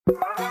Hey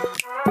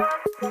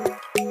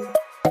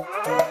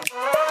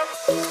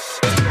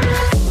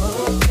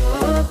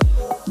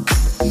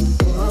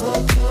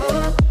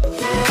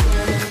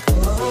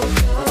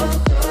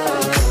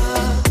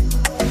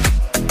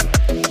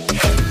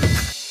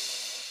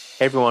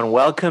everyone,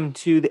 welcome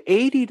to the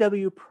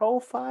ADW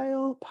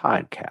Profile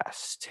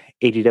Podcast.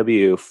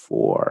 ADW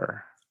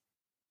for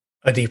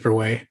A Deeper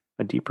Way.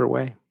 a deeper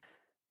way.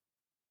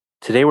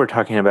 Today we're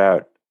talking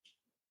about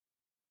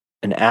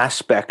an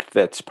aspect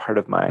that's part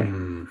of my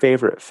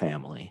favorite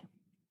family.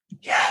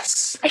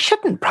 Yes. I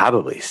shouldn't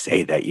probably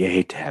say that. You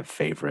hate to have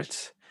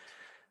favorites.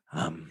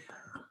 And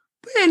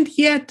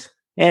yet.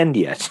 And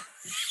yet.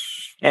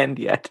 And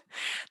yet.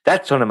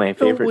 That's one of my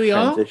favorite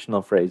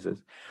transitional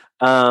phrases.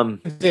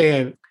 They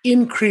have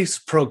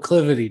increased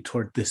proclivity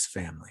toward this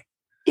family.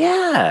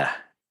 Yeah.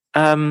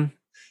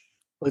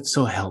 It's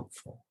so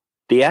helpful.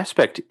 The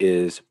aspect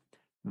is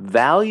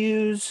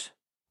values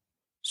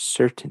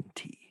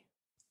certainty.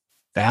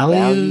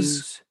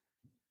 Values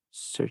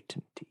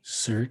certainty.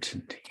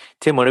 Certainty.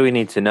 Tim, what do we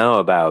need to know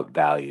about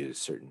values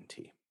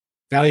certainty?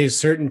 Values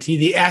certainty.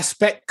 The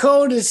aspect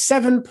code is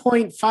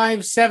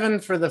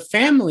 7.57 for the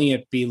family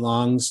it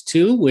belongs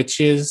to, which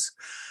is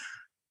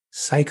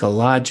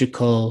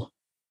psychological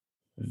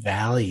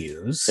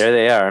values. There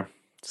they are.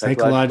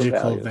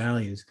 Psychological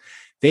values.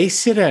 They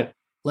sit at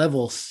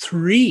level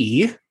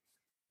 3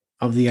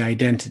 of the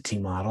identity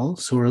model.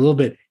 So we're a little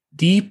bit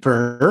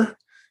deeper.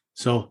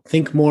 So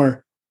think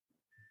more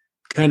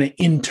kind of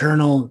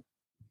internal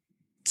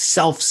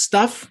self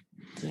stuff.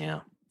 Yeah.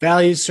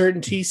 Values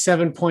certainty,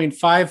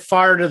 7.5.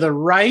 Far to the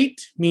right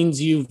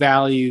means you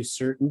value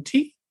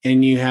certainty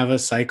and you have a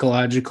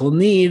psychological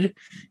need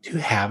to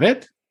have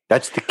it.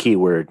 That's the key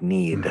word,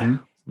 need.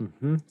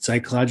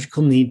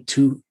 Psychological need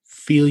to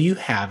feel you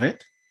have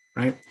it,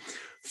 right?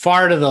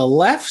 Far to the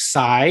left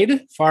side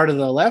of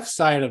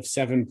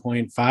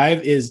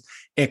 7.5 is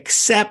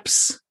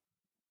accepts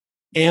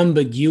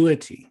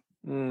ambiguity.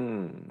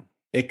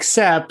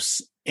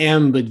 Accepts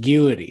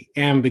ambiguity.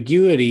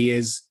 Ambiguity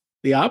is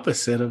the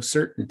opposite of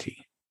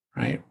certainty,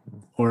 right?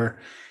 Or,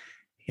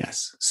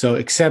 yes. So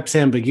accepts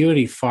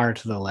ambiguity far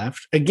to the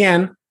left.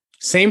 Again,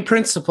 same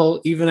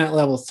principle, even at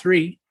level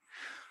 3.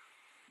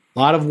 A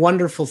lot of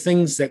wonderful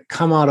things that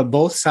come out of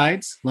both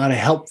sides, a lot of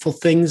helpful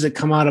things that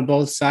come out of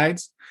both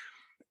sides.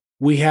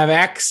 We have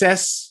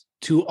access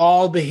to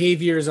all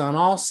behaviors on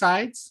all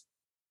sides.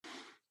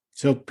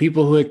 So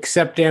people who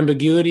accept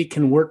ambiguity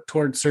can work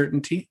toward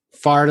certainty.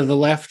 Far to the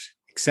left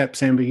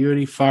accepts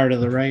ambiguity, far to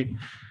the right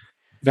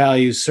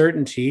values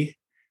certainty.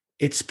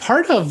 It's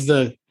part of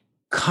the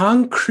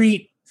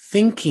concrete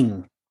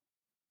thinking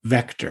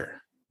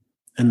vector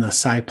in the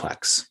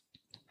Cyplex.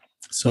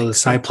 So the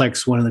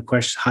Cyplex, one of the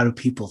questions, how do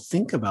people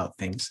think about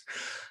things?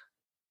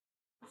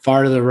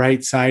 Far to the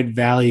right side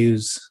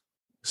values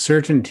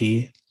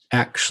certainty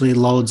actually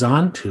loads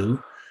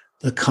onto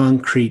the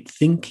concrete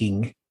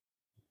thinking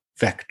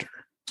vector,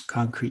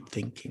 concrete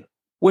thinking.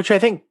 Which I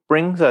think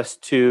brings us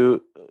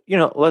to,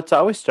 let's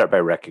always start by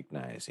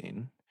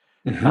recognizing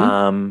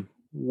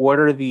what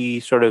are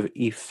the sort of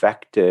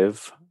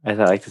effective, as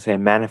I like to say,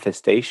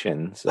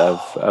 manifestations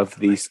of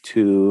these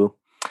two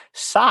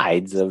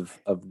sides of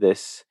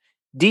this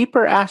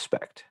deeper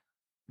aspect.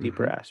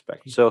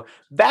 So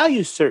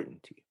value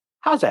certainty.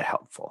 How's that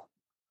helpful?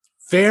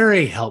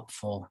 Very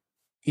helpful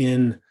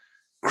in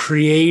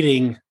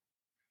creating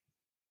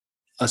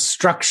a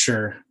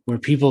structure where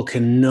people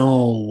can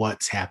know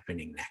what's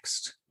happening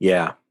next.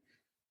 Yeah.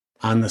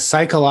 On the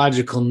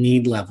psychological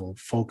need level,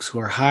 folks who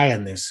are high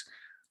on this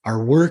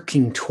are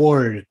working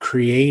toward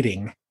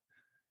creating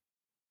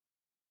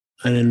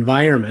an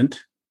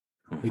environment.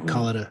 We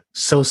call it a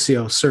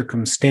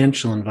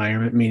socio-circumstantial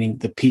environment, meaning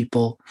the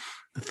people,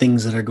 the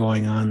things that are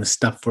going on, the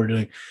stuff we're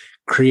doing,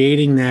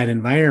 creating that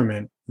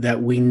environment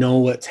that we know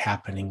what's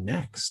happening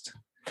next.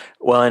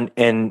 Well,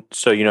 and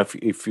so,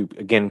 if you,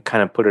 again,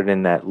 kind of put it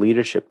in that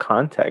leadership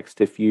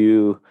context, if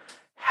you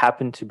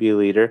happen to be a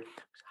leader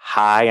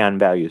high on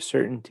value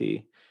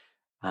certainty,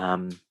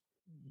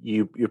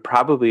 you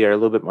probably are a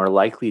little bit more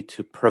likely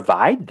to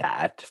provide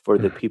that for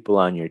the people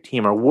on your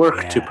team, or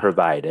work to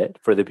provide it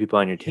for the people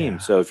on your team.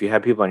 So if you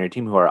have people on your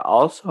team who are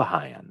also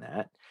high on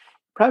that,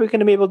 probably going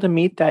to be able to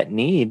meet that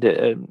need,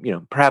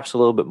 perhaps a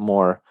little bit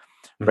more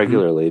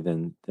regularly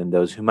than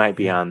those who might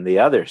be on the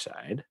other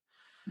side.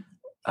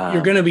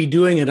 You're going to be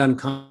doing it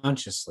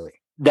unconsciously.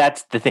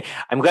 That's the thing.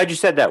 I'm glad you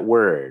said that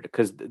word,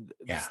 because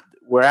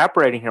we're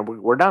operating here.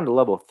 We're down to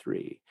level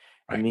 3.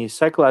 Right. And these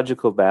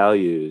psychological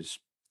values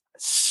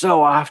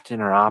so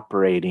often are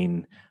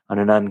operating on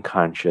an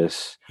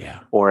unconscious,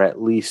 or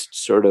at least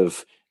sort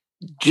of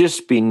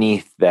just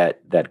beneath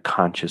that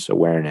conscious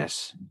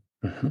awareness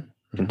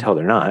until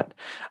they're not,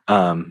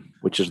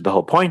 which is the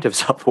whole point of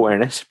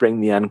self-awareness,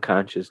 bring the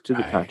unconscious to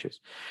the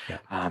conscious.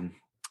 Yeah.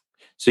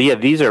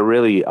 These are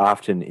really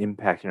often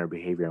impacting our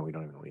behavior and we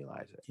don't even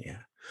realize it. Yeah.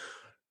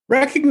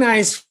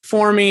 Recognize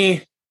for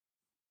me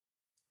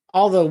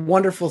all the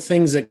wonderful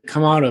things that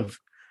come out of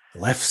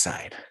the left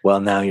side. Well,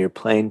 now you're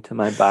playing to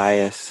my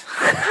bias.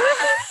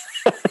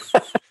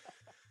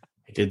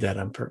 I did that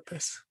on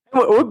purpose.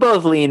 We're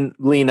both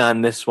lean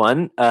on this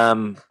one.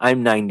 I'm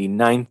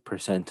 99th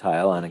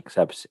percentile on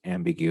accepts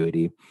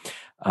ambiguity.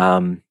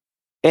 And,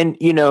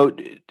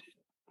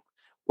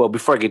 well,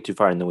 before I get too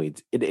far in the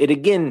weeds, it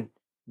again,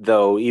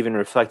 though, even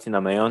reflecting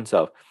on my own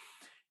self,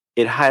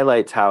 it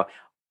highlights how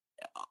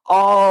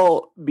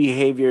all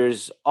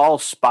behaviors, all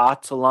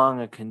spots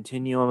along a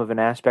continuum of an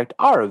aspect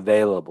are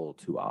available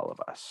to all of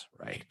us,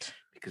 right?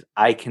 Because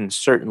I can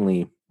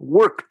certainly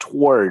work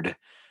toward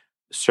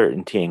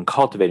certainty and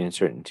cultivating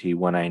certainty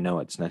when I know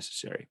it's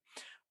necessary.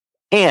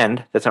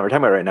 And that's not what we're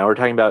talking about right now. We're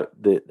talking about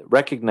the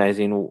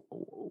recognizing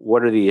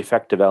what are the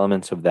effective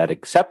elements of that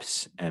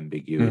accepts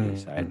ambiguity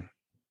side.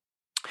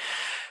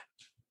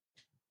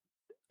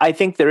 I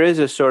think there is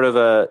a sort of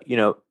a,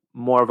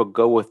 more of a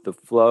go with the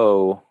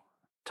flow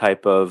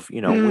type of,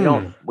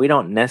 we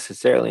don't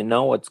necessarily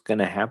know what's going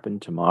to happen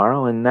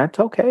tomorrow, and that's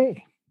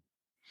okay.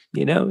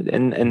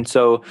 And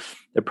so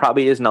there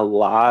probably isn't a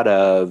lot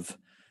of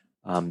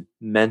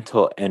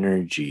mental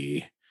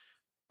energy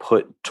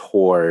put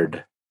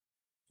toward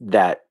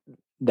that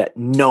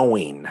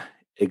knowing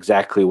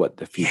exactly what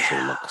the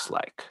future looks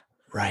like.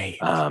 Right.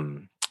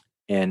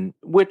 And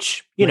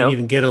which,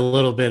 even get a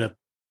little bit of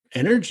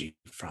energy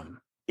from.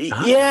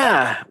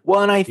 Yeah.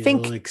 Well, and I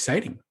think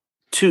exciting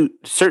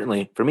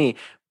certainly for me,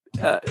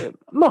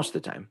 most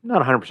of the time,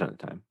 not 100% of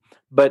the time,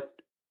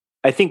 but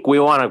I think we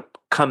want to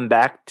come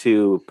back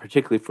to,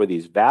 particularly for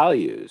these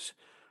values,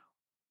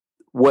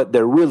 what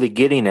they're really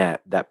getting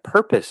at, that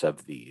purpose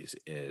of these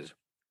is,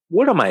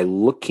 what am I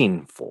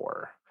looking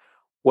for?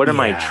 What am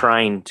I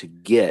trying to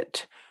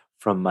get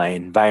from my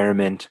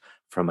environment,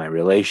 from my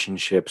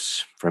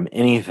relationships, from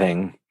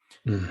anything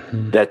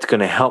that's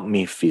going to help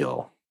me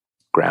feel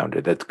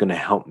grounded, that's going to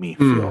help me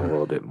feel a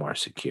little bit more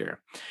secure.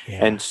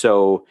 Yeah. And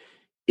so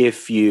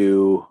if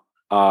you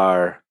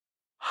are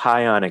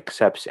high on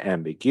accepts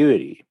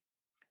ambiguity,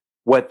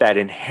 what that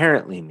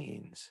inherently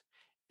means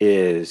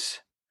is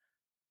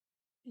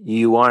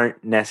you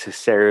aren't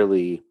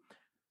necessarily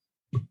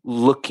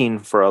looking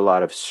for a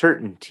lot of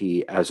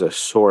certainty as a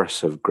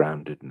source of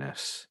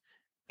groundedness.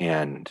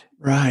 And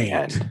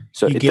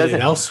so you get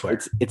it elsewhere.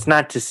 It's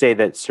not to say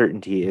that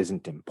certainty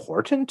isn't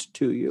important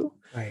to you.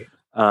 Right.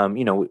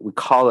 We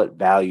call it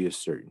value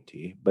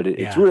certainty, but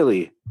it's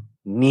really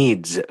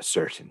needs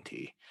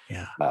certainty.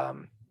 Yeah.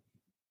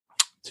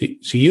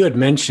 So you had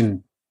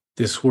mentioned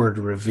this word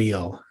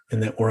reveal,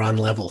 and that we're on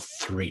level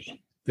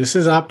 3. This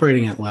is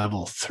operating at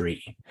level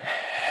 3.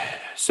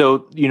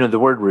 So, the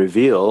word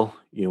reveal,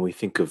 we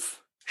think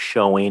of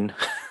showing.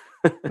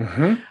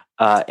 And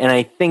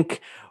I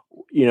think,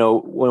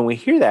 when we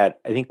hear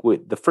that, I think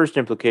the first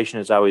implication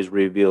is always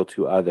reveal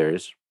to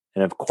others.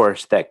 And of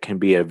course, that can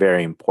be a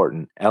very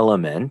important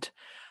element.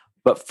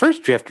 But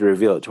first, we have to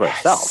reveal it to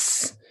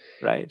ourselves,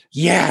 right?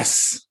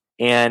 Yes.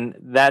 And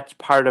that's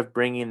part of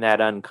bringing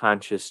that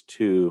unconscious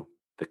to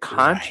the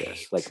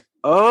conscious. Right.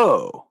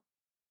 Like,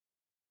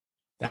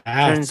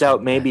 turns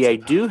out maybe I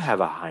do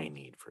have a high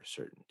need for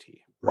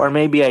certainty. Right. Or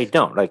maybe I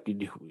don't, like,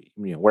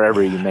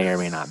 wherever you may or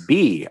may not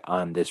be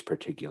on this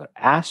particular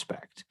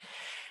aspect.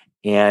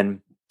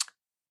 And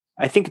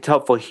I think it's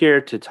helpful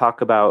here to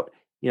talk about,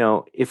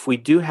 if we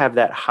do have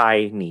that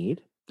high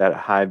need, that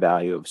high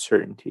value of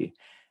certainty,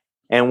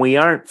 and we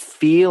aren't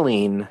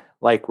feeling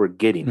like we're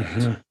getting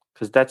it,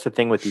 because that's the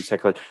thing with these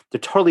psychologists, they're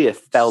totally a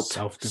felt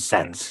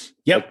sense.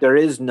 Yep. Like there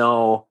is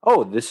no,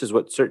 this is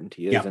what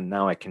certainty is, and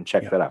now I can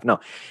check that off. No,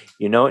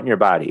 you know it in your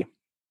body.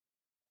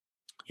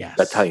 Yes.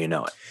 That's how you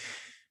know it.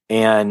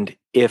 And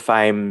if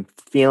I'm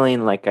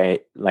feeling like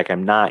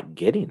I'm not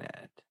getting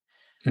it,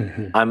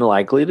 I'm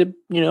likely to,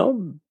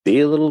 be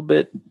a little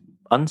bit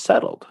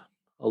unsettled,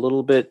 a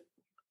little bit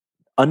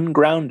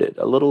ungrounded,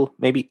 a little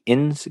maybe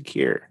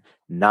insecure,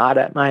 not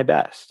at my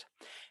best.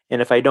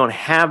 And if I don't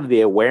have the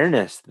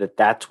awareness that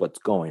that's what's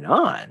going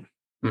on,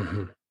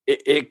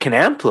 it can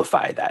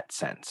amplify that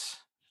sense.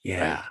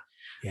 Yeah. Right?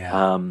 Yeah.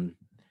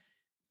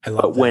 I love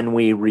but that. When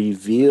we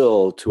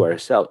reveal to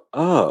ourselves,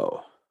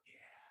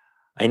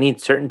 I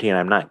need certainty and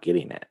I'm not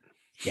getting it.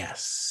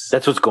 Yes.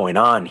 That's what's going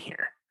on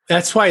here.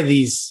 That's why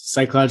these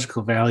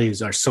psychological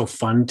values are so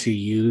fun to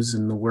use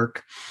in the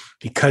work,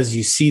 because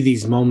you see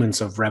these moments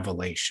of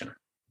revelation.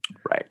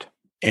 Right.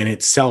 And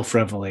it's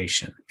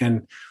self-revelation.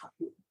 And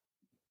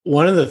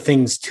one of the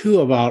things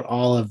too about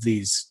all of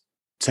these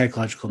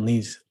psychological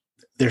needs,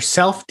 they're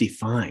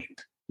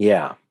self-defined.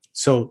 Yeah.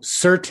 So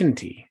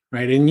certainty,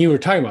 right? And you were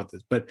talking about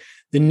this, but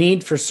the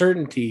need for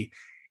certainty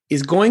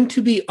is going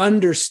to be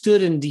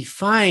understood and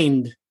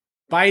defined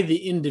by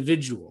the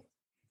individual,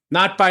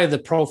 not by the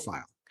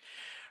profile.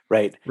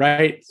 Right.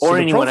 Right. Or so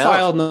anyone the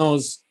profile else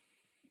knows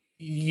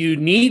you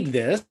need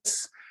this,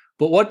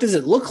 but what does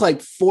it look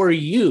like for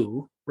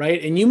you?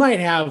 Right. And you might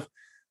have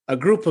a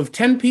group of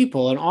 10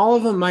 people and all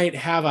of them might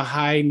have a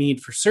high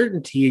need for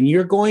certainty. And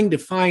you're going to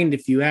find,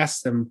 if you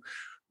ask them,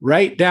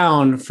 write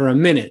down for a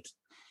minute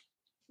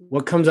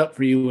what comes up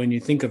for you when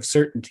you think of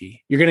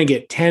certainty, you're going to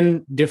get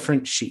 10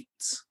 different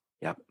sheets.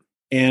 Yep.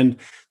 And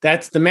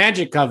that's the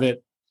magic of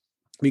it,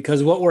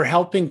 because what we're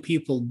helping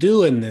people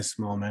do in this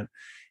moment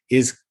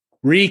is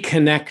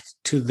reconnect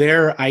to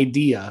their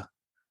idea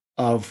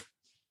of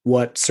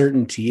what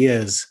certainty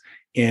is.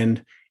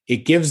 And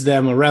it gives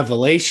them a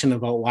revelation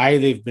about why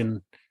they've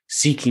been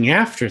seeking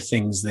after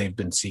things they've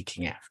been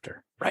seeking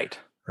after. Right.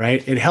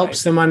 Right. It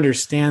helps them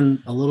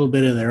understand a little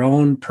bit of their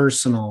own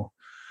personal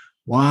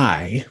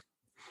why.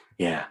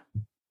 Yeah.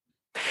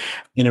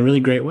 In a really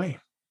great way.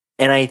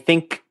 And I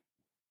think,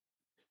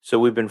 so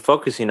we've been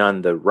focusing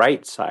on the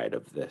right side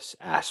of this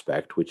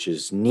aspect, which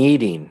is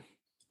needing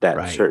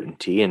that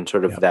certainty and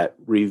sort of that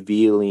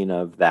revealing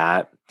of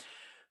that.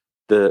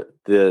 The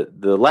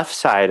left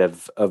side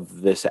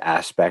of this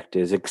aspect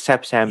is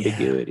accepts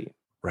ambiguity.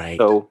 Right.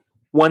 So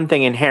one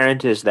thing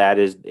inherent is that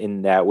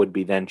would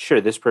be then,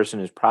 sure, this person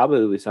is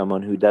probably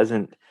someone who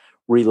doesn't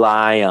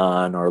rely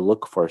on or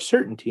look for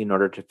certainty in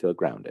order to feel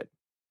grounded.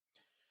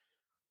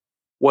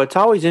 What's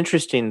always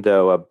interesting,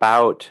 though,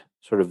 about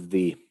sort of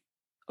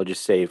I'll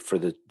just say for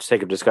the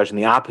sake of discussion,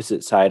 the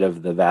opposite side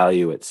of the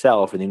value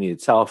itself or the need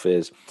itself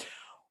is,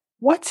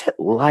 what's it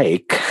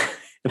like?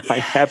 And I'm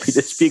happy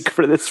to speak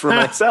for this for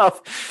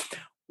myself.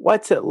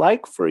 What's it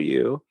like for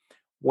you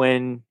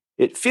when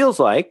it feels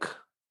like,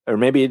 or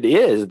maybe it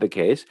is the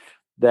case,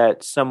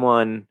 that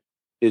someone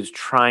is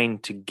trying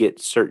to get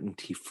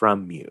certainty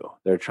from you?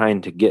 They're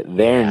trying to get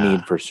their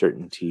need for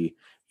certainty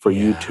for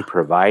you to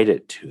provide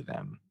it to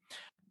them.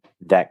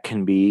 That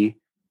can be,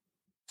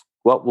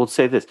 well, we'll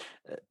say this,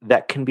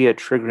 that can be a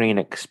triggering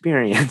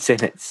experience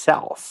in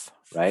itself,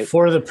 right?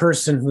 For the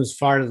person who's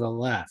far to the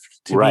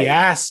left, to be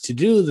asked to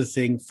do the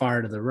thing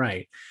far to the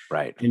right.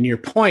 Right. And your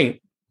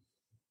point,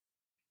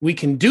 we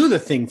can do the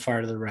thing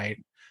far to the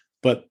right,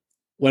 but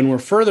when we're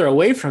further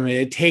away from it,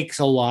 it takes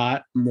a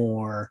lot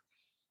more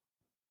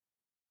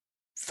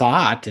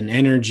thought and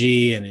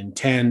energy and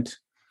intent.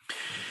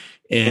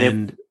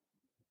 And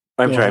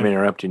I'm sorry, I'm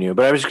interrupting you,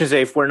 but I was just going to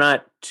say, if we're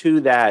not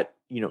to that,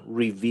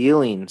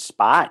 revealing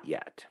spot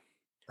yet,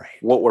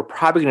 what we're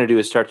probably going to do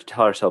is start to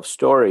tell ourselves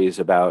stories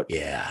about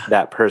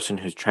that person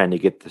who's trying to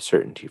get the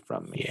certainty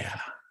from me. Yeah.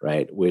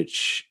 Right.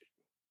 Which,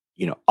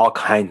 all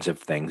kinds of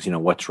things,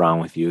 what's wrong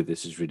with you?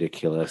 This is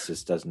ridiculous.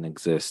 This doesn't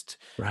exist.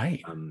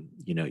 Right.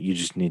 You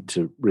just need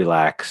to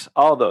relax,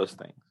 all those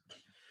things.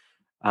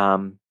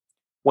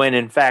 When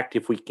in fact,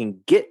 if we can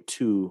get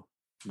to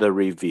the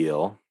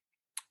reveal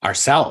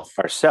ourselves,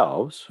 which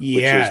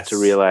is to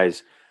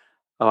realize,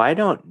 oh, I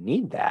don't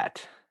need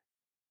that.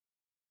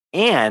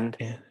 And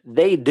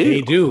they do.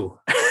 They do.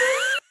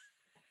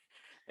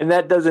 And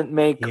that doesn't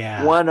make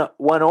one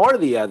or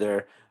the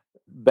other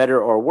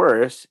better or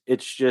worse.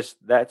 It's just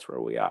that's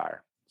where we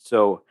are.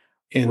 So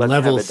in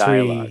level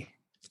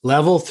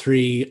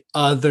 3,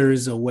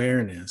 others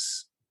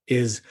awareness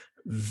is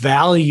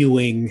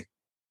valuing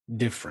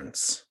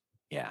difference.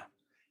 Yeah.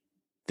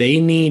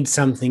 They need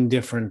something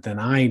different than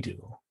I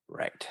do.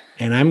 Right.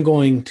 And I'm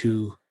going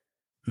to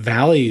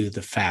value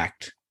the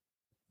fact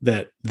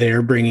that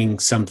they're bringing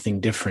something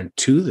different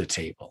to the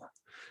table.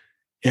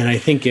 And I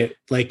think it,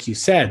 like you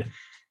said,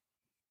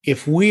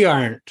 if we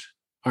aren't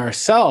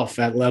ourselves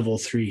at level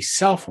 3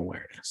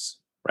 self-awareness,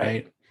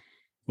 right?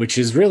 Which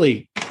is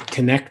really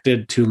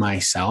connected to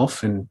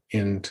myself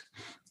and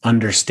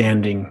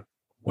understanding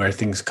where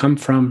things come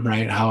from,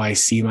 right? How I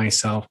see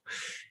myself.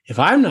 If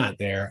I'm not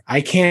there,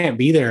 I can't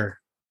be there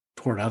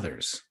toward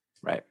others.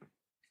 Right.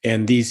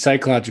 And these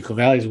psychological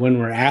values, when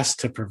we're asked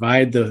to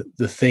provide the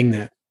thing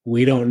that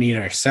we don't need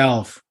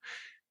ourselves,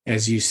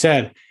 as you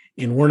said,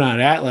 and we're not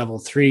at level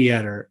 3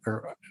 yet or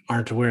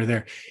aren't aware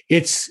there,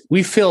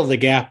 we fill the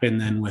gap in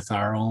then with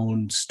our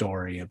own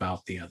story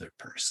about the other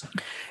person.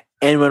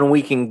 And when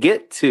we can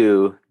get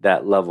to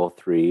that level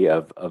 3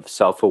 of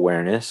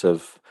self-awareness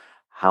of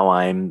how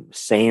I'm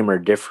same or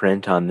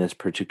different on this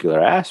particular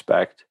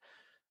aspect,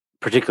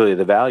 particularly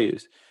the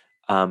values,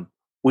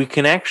 we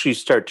can actually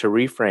start to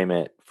reframe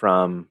it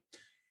from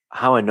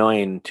how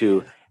annoying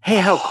to, hey,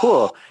 how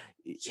cool.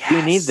 Yes.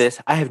 You need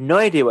this. I have no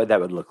idea what that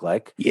would look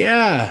like.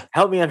 Yeah.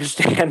 Help me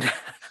understand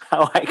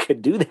how I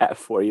could do that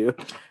for you.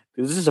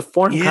 This is a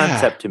foreign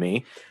concept to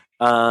me.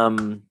 What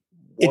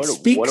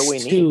do we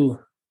need?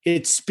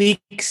 It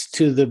speaks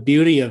to the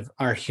beauty of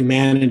our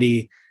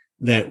humanity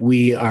that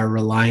we are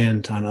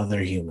reliant on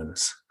other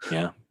humans.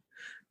 Yeah.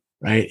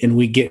 Right. And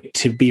we get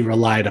to be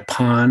relied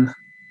upon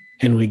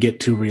and we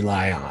get to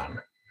rely on.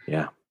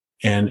 Yeah.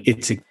 And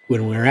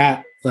when we're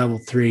at level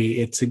 3,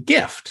 it's a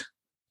gift.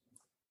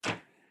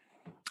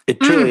 It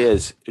truly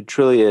is. It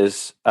truly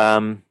is.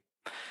 I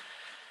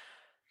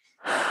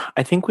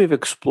think we've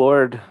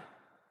explored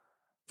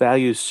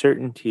values,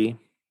 certainty,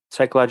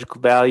 psychological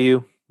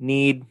value,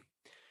 need,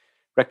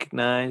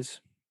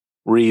 recognize,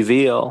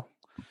 reveal.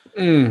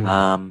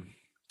 We'll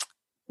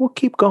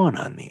keep going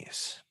on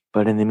these.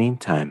 But in the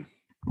meantime,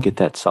 get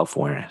that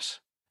self-awareness.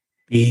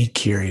 Be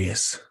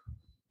curious.